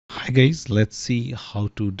Hi guys, let's see how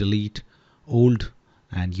to delete old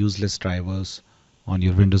and useless drivers on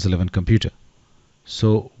your Windows 11 computer.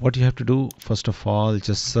 So what you have to do, first of all,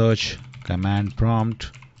 just search command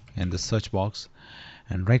prompt in the search box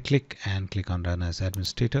and right click and click on run as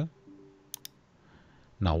administrator.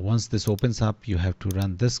 Now once this opens up, you have to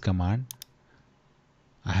run this command.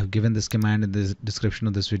 I have given this command in the description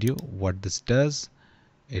of this video. What this does,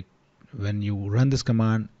 when you run this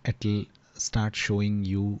command, it will start showing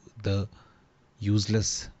you the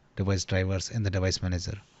useless device drivers in the device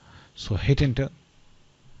manager. So hit enter,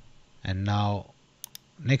 and now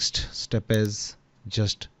next step is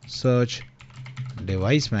just search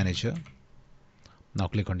device manager. Now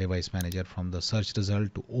click on device manager from the search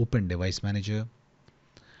result to open device manager.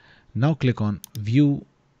 Now click on view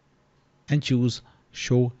and choose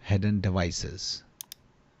show hidden devices.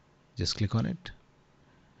 Just click on it,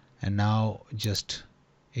 and now just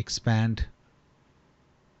expand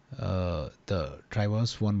the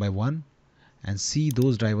drivers one by one and see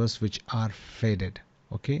those drivers which are faded.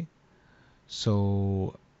 Okay,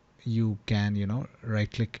 so you can right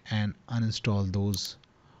click and uninstall those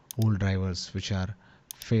old drivers which are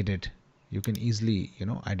faded. You can easily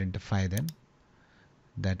identify them,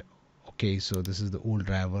 that okay, so this is the old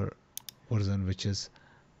driver version which is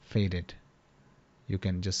faded. You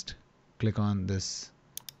can just click on this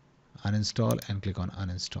uninstall and click on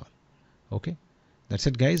uninstall. Okay, that's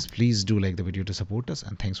it guys. Please do like the video to support us,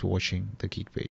 and thanks for watching the Geek Page.